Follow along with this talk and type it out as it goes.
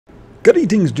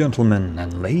Greetings, gentlemen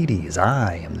and ladies.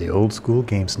 I am the old school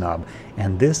game snob,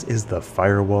 and this is the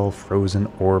Firewall Frozen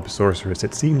Orb Sorceress.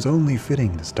 It seems only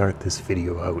fitting to start this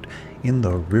video out in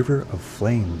the River of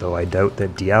Flame, though I doubt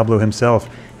that Diablo himself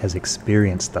has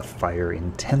experienced the fire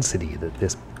intensity that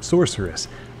this sorceress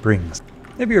brings.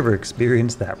 Have you ever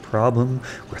experienced that problem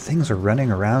where things are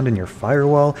running around in your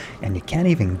firewall and you can't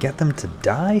even get them to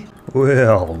die?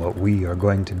 Well, what we are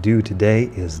going to do today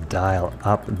is dial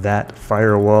up that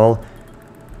firewall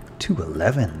to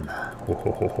 11.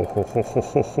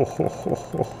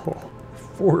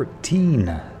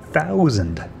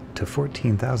 14,000 to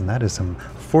 14,000. That is some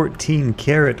 14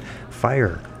 karat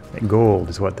fire. Gold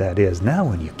is what that is. Now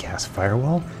when you cast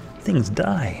Firewall, things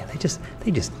die. They just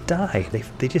die.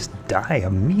 They just die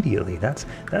immediately. That's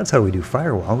how we do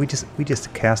Firewall. We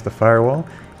just cast the Firewall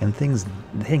and things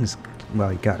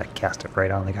well, you gotta cast it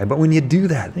right on the guy. But when you do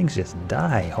that, things just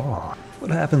die. Oh. What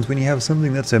happens when you have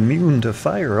something that's immune to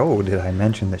fire? Oh, did I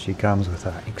mention that she comes with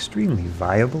an extremely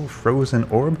viable Frozen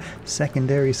Orb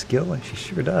secondary skill? She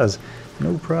sure does.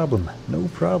 No problem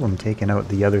taking out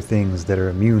the other things that are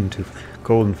immune to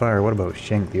cold and fire. What about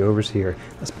Shank the Overseer?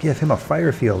 Let's give him a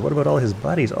fire field. What about all his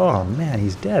buddies? Oh man,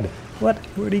 he's dead. What?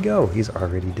 Where'd he go? He's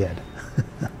already dead.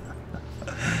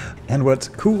 And what's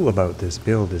cool about this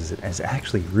build is it's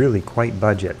actually really quite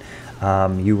budget.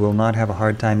 You will not have a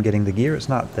hard time getting the gear. It's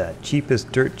not the cheapest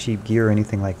dirt cheap gear or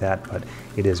anything like that, but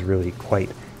it is really quite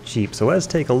cheap. So let's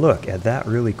take a look at that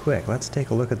really quick. Let's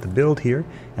take a look at the build here,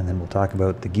 and then we'll talk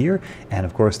about the gear. And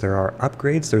of course there are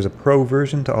upgrades. There's a pro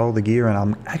version to all the gear, and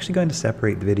I'm actually going to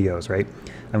separate the videos, right?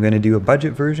 I'm going to do a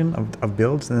budget version of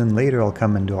builds, and then later I'll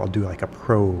do like a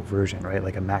pro version, right?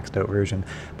 Like a maxed out version.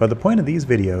 But the point of these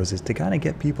videos is to kind of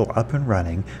get people up and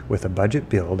running with a budget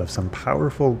build of some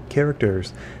powerful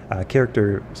characters,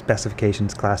 character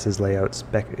specifications, classes, layouts,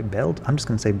 build. I'm just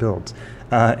going to say builds.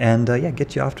 Yeah,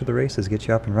 get you off to the races, get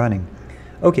you up and running.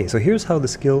 Okay, so here's how the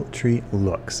skill tree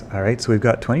looks. All right, so we've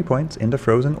got 20 points into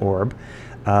Frozen Orb.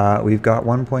 We've got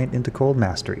 1 point into Cold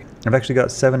Mastery. I've actually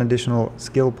got 7 additional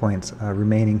skill points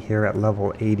remaining here at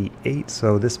level 88,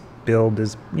 so this build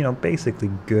is, basically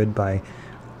good by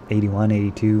 81,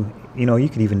 82. You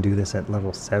could even do this at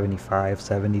level 75,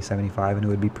 70, 75, and it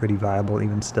would be pretty viable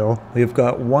even still. We've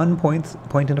got 1 point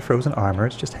into Frozen Armor.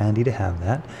 It's just handy to have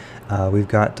that. We've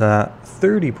got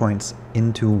 30 points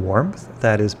into Warmth.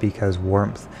 That is because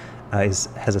Warmth has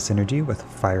a synergy with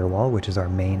Firewall, which is our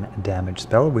main damage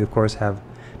spell. We of course have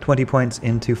 20 points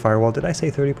into Firewall. Did I say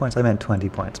 30 points? I meant 20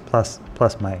 points plus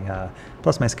my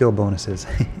skill bonuses.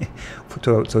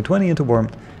 So 20 into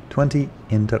Warmth, 20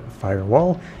 into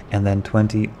Firewall, and then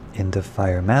 20 into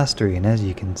Fire Mastery. And as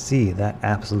you can see, that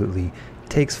absolutely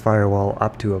takes Firewall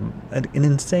up to an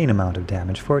insane amount of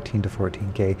damage, 14 to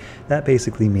 14k. That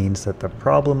basically means that the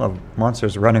problem of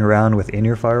monsters running around within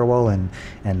your Firewall and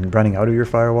running out of your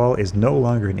Firewall is no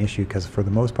longer an issue, because for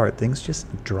the most part things just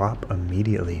drop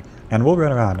immediately. And we'll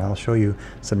run around. I'll show you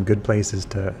some good places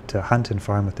to hunt and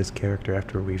farm with this character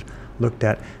after we've looked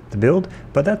at the build,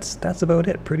 but that's about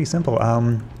it. Pretty simple.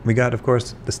 We got, of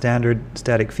course, the standard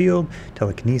static field,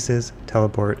 telekinesis,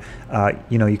 teleport.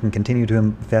 You can continue to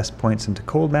invest points into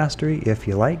Cold Mastery if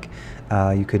you like.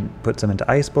 You could put some into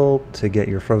Ice Bowl to get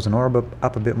your Frozen Orb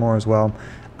up a bit more as well.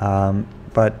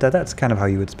 But that's kind of how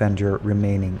you would spend your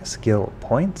remaining skill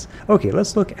points. Okay,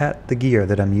 let's look at the gear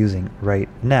that I'm using right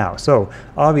now. So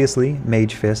obviously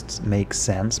Mage Fists makes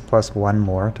sense, plus 1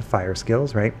 more to fire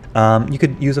skills, right? You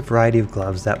could use a variety of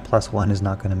gloves. That plus 1 is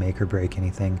not going to make or break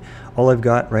anything. All I've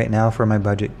got right now for my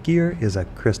budget gear is a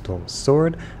crystal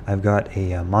sword. I've got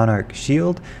a Monarch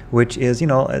shield, which is,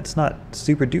 it's not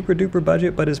super duper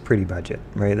budget, but it's pretty budget,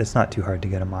 right? It's not too hard to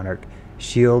get a Monarch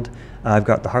shield. I've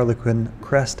got the Harlequin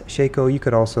Crest Shako. You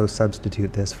could also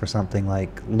substitute this for something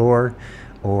like Lore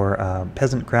or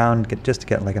Peasant Crown, just to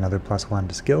get like another plus 1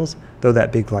 to skills, though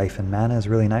that big life and mana is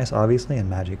really nice, obviously, and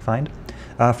Magic Find.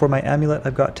 For my amulet,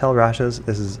 I've got Tel Rashas.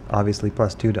 This is obviously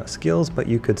plus 2 to skills, but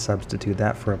you could substitute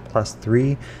that for a plus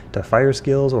 3 to fire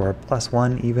skills, or a plus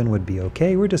 1 even would be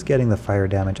okay. We're just getting the fire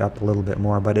damage up a little bit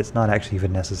more, but it's not actually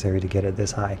even necessary to get it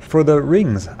this high. For the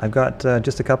rings, I've got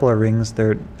just a couple of rings.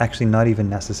 They're actually not even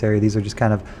necessary. These are just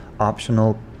kind of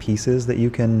optional pieces that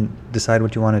you can decide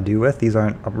what you want to do with. These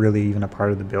aren't really even a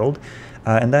part of the build.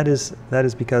 And that is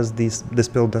because this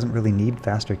build doesn't really need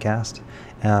faster cast.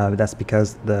 That's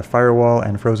because the Firewall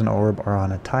and Frozen Orb are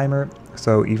on a timer,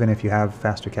 so even if you have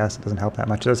faster cast, it doesn't help that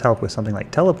much. It does help with something like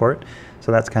Teleport,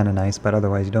 so that's kind of nice, but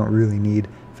otherwise you don't really need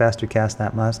faster cast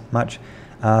that much.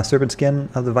 Serpent Skin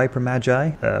of the Viper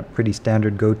Magi, a pretty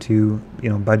standard go-to,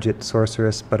 budget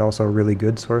sorceress, but also a really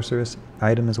good sorceress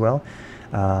item as well.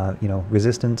 you know,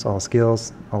 resistance, all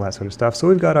skills, all that sort of stuff. So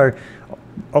we've got our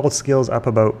all skills up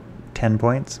about 10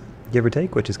 points, give or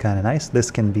take, which is kind of nice.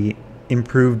 This can be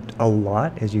improved a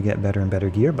lot as you get better and better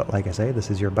gear, but like I say,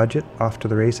 this is your budget, off to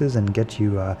the races and get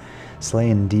you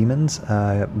slaying demons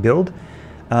build.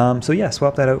 So yeah,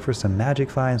 swap that out for some magic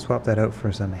fine, swap that out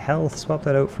for some health, swap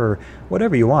that out for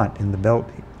whatever you want in the belt,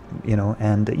 you know,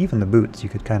 and even the boots, you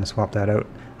could kind of swap that out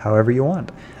however you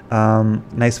want.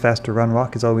 Nice faster run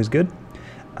walk is always good.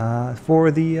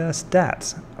 For the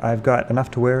stats, I've got enough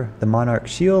to wear the Monarch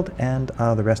Shield and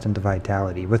the rest into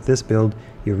Vitality. With this build,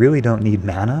 you really don't need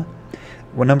mana.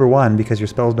 Well, number one, because your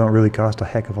spells don't really cost a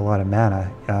heck of a lot of mana,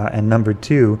 and number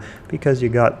two, because you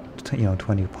got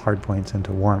 20 hard points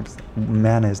into warmth,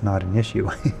 mana is not an issue.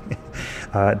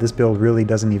 This build really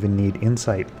doesn't even need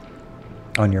insight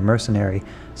on your mercenary,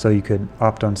 so you could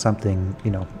opt on something,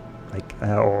 you know, like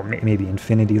or maybe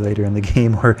infinity later in the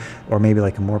game, or maybe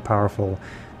like a more powerful,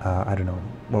 I don't know,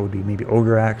 what would be maybe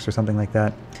Ogre Axe or something like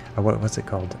that. What's it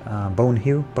called? Bone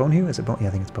Hew? Bone Hew? Is it Bone? Yeah,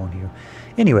 I think it's Bone Hew.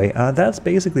 Anyway, that's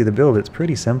basically the build. It's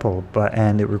pretty simple,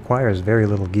 and it requires very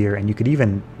little gear, and you could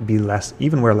even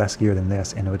wear less gear than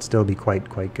this, and it would still be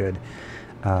quite good.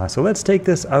 So let's take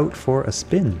this out for a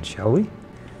spin, shall we?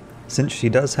 Since she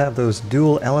does have those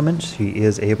dual elements, she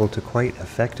is able to quite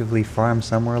effectively farm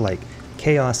somewhere like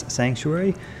Chaos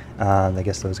Sanctuary. I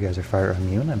guess those guys are fire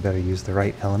immune. I better use the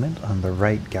right element on the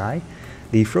right guy.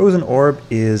 The Frozen Orb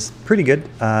is pretty good.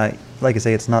 Like I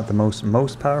say, it's not the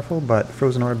most powerful, but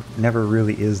Frozen Orb never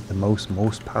really is the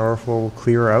most powerful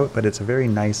clear out, but it's a very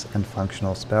nice and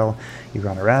functional spell. You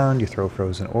run around, you throw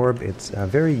Frozen Orb. It's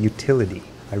very utility.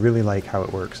 I really like how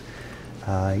it works.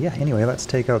 Yeah, anyway, let's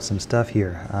take out some stuff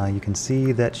here. You can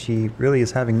see that she really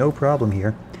is having no problem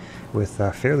here with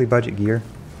fairly budget gear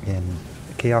in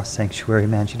Chaos Sanctuary.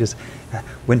 Man, she just,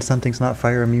 when something's not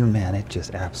fire immune, man, it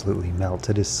just absolutely melts.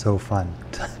 It is so fun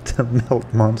to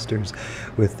melt monsters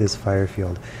with this fire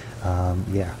field.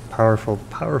 Yeah, powerful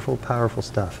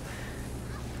stuff.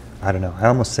 I don't know,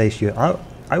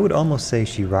 I would almost say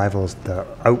she rivals the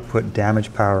output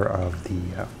damage power of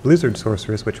the Blizzard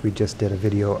Sorceress, which we just did a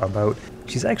video about.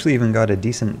 She's actually even got a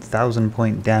decent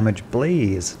 1,000-point damage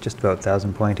blaze, just about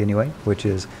 1,000 point anyway, which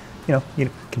is, you know, you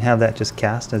can have that just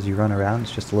cast as you run around.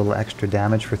 It's just a little extra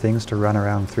damage for things to run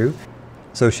around through.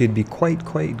 So she'd be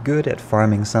quite good at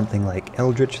farming something like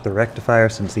Eldritch the Rectifier,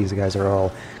 since these guys are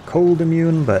all cold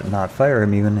immune but not fire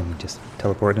immune, and you just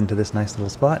teleport into this nice little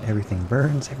spot. Everything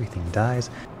burns, everything dies.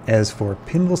 As for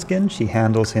Pindleskin, she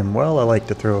handles him well. I like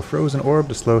to throw a Frozen Orb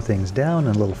to slow things down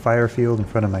and a little fire field in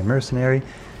front of my mercenary,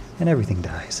 and everything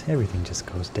dies. Everything just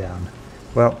goes down.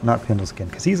 Well, not Pindleskin,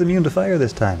 because he's immune to fire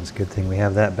this time. It's a good thing we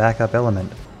have that backup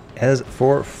element. As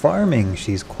for farming,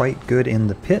 she's quite good in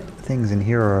the pit. Things in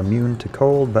here are immune to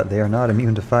cold, but they are not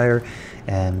immune to fire.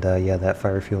 And yeah, that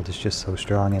fire field is just so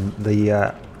strong. And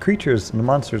the creatures, the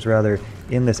monsters rather,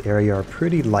 in this area are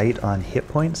pretty light on hit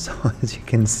points. So as you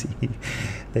can see,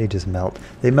 they just melt.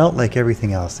 They melt like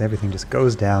everything else. Everything just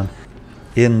goes down.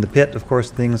 In the pit, of course,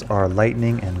 things are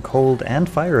lightning and cold and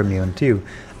fire immune too.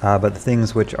 But the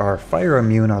things which are fire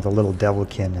immune are the little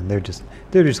devilkin, and they're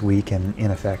just weak and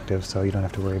ineffective, so you don't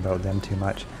have to worry about them too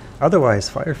much. Otherwise,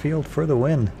 fire field for the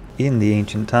win. In the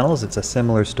Ancient Tunnels, it's a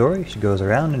similar story. She goes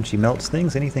around and she melts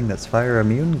things. Anything that's fire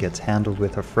immune gets handled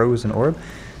with a Frozen Orb.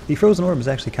 The Frozen Orb is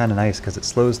actually kind of nice because it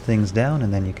slows things down,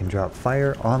 and then you can drop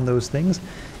fire on those things,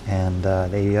 and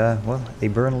they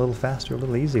burn a little faster, a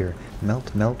little easier.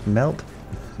 Melt, melt, melt.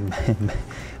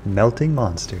 Melting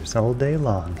monsters all day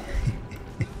long.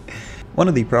 One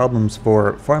of the problems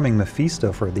for farming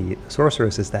Mephisto for the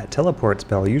Sorceress is that teleport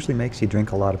spell usually makes you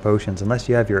drink a lot of potions, unless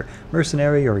you have your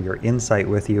mercenary or your insight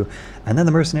with you, and then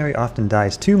the mercenary often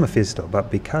dies to Mephisto.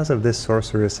 But because of this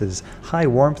Sorceress's high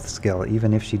warmth skill,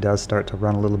 even if she does start to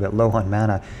run a little bit low on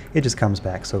mana, it just comes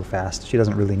back so fast. She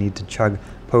doesn't really need to chug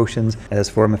potions. As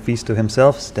for Mephisto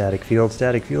himself, static field,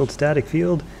 static field, static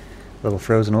field, little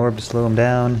Frozen Orb to slow him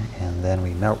down, and then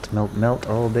we melt, melt, melt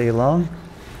all day long.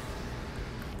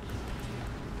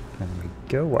 There we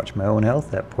go. Watch my own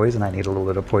health. That poison, I need a little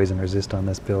bit of poison resist on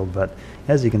this build, but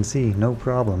as you can see, no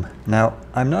problem. Now,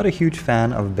 I'm not a huge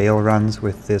fan of bail runs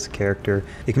with this character.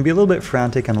 It can be a little bit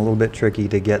frantic and a little bit tricky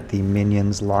to get the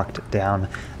minions locked down.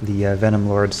 The Venom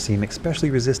Lords seem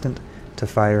especially resistant to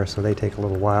fire, so they take a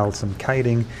little while. Some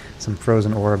kiting, some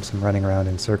Frozen Orbs, some running around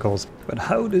in circles. But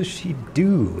how does she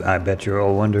do? I bet you're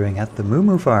all wondering at the Moo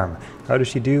Moo farm. How does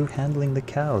she do handling the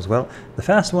cows? Well, the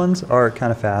fast ones are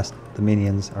kind of fast. The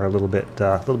minions are a little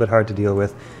bit hard to deal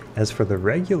with. As for the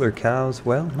regular cows,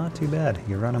 well, not too bad.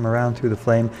 You run them around through the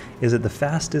flame. Is it the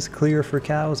fastest clear for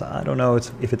cows? I don't know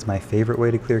if it's my favorite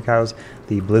way to clear cows.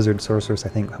 The Blizzard Sorceress, I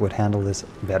think, would handle this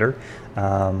better.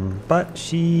 But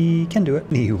she can do it.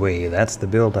 Anyway, that's the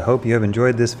build. I hope you have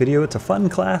enjoyed this video. It's a fun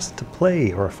class to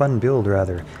play, or a fun build,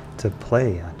 rather, to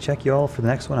play. Check you all for the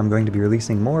next one. I'm going to be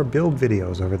releasing more build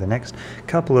videos over the next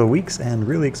couple of weeks and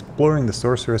really exploring the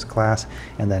Sorceress class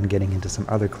and then getting into some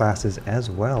other classes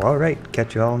as well. Alright,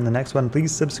 catch you all in the next one.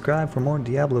 Please subscribe for more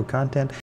Diablo content.